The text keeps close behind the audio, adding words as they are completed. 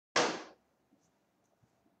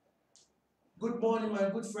Good morning, my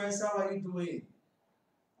good friends. How are you doing?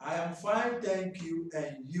 I am fine, thank you.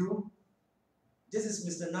 And you? This is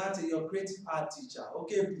Mr. Nati, your creative art teacher.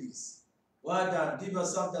 Okay, please. Well done. Give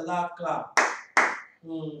yourself the laugh clap.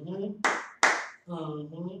 Mm-hmm.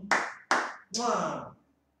 Mm-hmm. Mwah.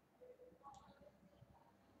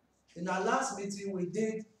 In our last meeting, we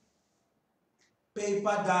did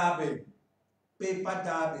paper dabbing. Paper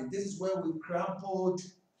dabbing. This is where we crumpled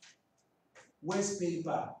waste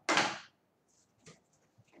paper.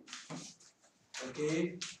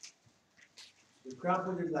 Okay? We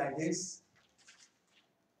crumpled it like this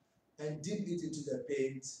and dip it into the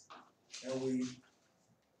paint, and we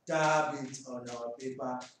dab it on our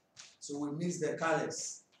paper. So we mix the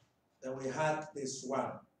colors. Then we had this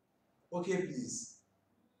one. Okay, please.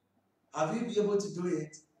 Have you been able to do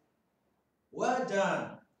it? Well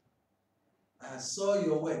done. I saw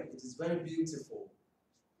your work. It is very beautiful.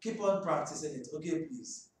 Keep on practicing it. Okay,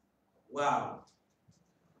 please. Wow.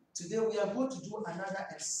 Today we are going to do another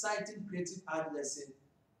exciting creative art lesson,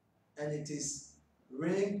 and it is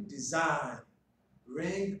ring design.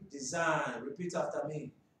 Ring design. Repeat after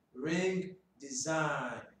me. Ring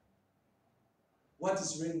design. What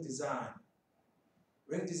is ring design?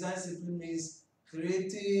 Ring design simply means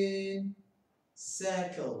creating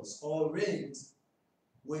circles or rings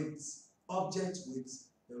with objects with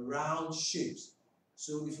round shapes.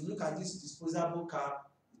 So if you look at this disposable cup,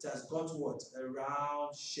 it has got what? A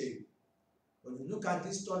round shape. When you look at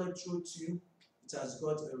this toilet roll tube, it has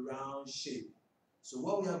got a round shape. So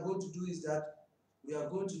what we are going to do is that we are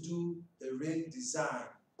going to do the ring design.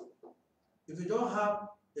 If you don't have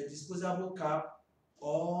the disposable cup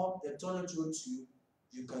or the toilet roll tube,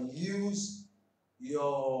 you can use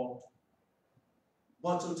your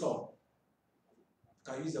bottle top.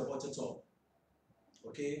 You can use the bottle top.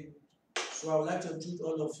 Okay? So I would like to invite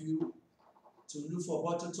all of you to look for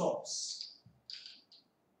bottle tops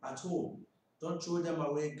at home. Don't throw them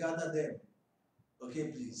away, gather them. Okay,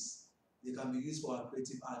 please. They can be used for our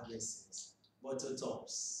creative art lessons. Bottle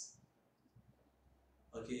tops.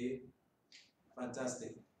 Okay?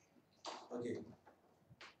 Fantastic. Okay.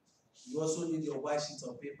 You also need your white sheet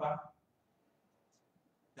of paper.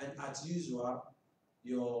 And as usual,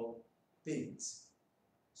 your paint.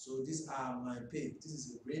 So these are my paint. This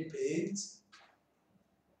is the green paint,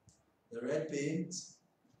 the red paint,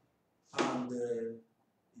 and the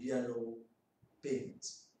yellow paint.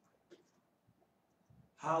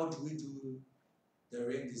 How do we do the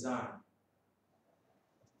ring design?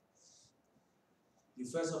 You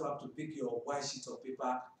first of all have to pick your white sheet of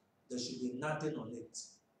paper. There should be nothing on it.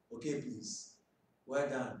 Okay, please. Well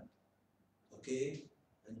done. Okay?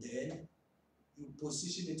 And then you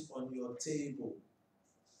position it on your table,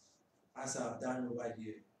 as I've done over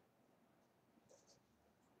here.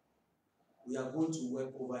 We are going to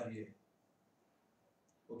work over here.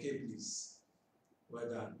 Okay, please. Well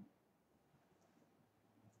done.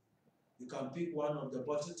 You can pick one of the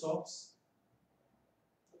bottle tops.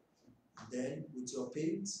 Then, with your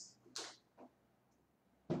paint,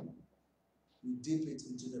 you dip it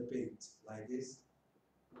into the paint like this.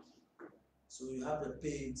 So you have the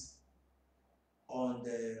paint on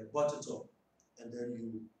the bottle top, and then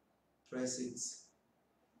you press it.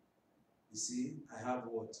 You see, I have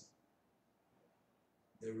what?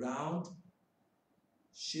 The round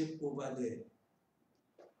shape over there.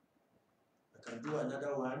 I can do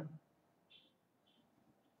another one.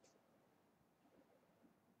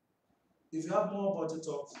 If you have more bottle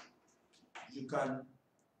tops, you can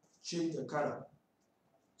change the color.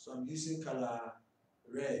 So I'm using color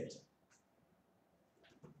red.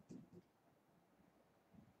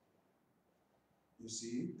 You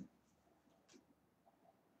see?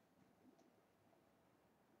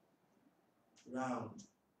 Round.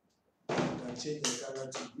 You can change the color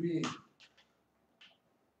to green.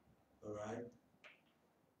 Alright?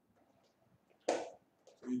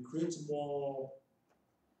 We create more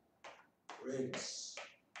reds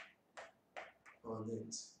on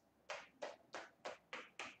it.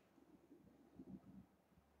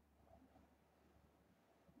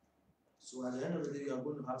 So at the end of the day, you are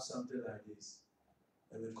going to have something like this.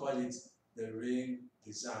 And we call it the ring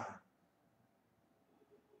design.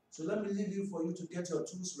 So let me leave you for you to get your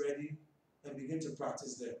tools ready and begin to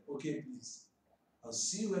practice them. Okay, please. I'll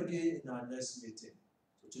see you again in our next meeting.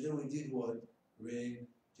 So today we did what? Ring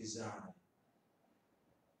design.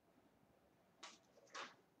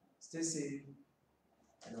 Stay safe,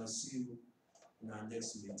 and I'll see you in our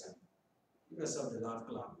next meeting. Give yourself the laugh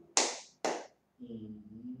clap.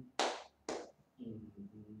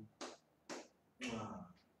 Wow.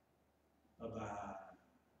 Bye-bye.